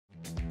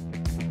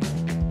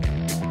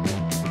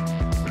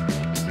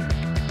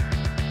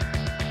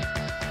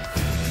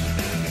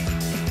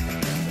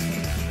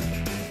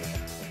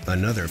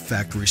Another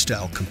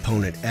factory-style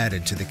component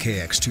added to the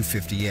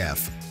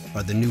KX250F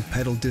are the new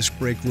pedal disc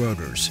brake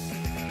rotors.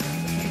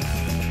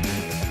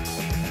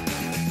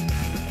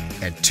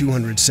 At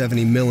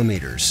 270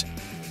 millimeters,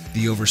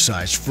 the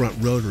oversized front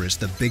rotor is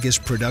the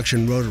biggest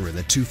production rotor in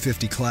the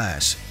 250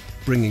 class,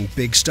 bringing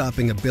big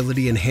stopping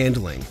ability and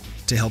handling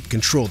to help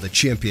control the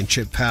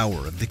championship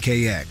power of the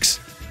KX.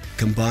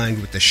 Combined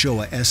with the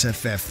Showa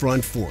SFF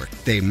front fork,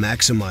 they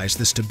maximize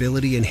the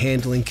stability and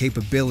handling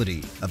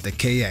capability of the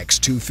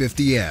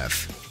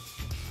KX250F.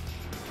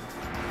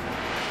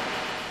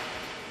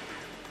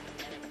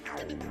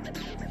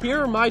 Here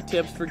are my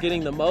tips for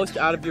getting the most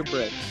out of your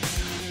brakes.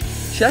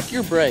 Check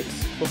your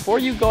brakes. Before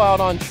you go out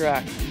on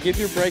track, give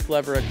your brake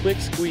lever a quick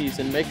squeeze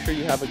and make sure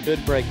you have a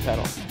good brake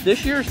pedal.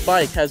 This year's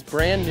bike has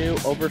brand new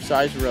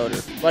oversized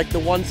rotor, like the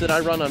ones that I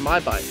run on my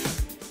bike.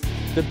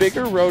 The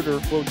bigger rotor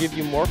will give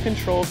you more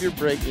control of your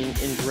braking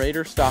and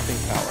greater stopping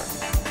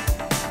power.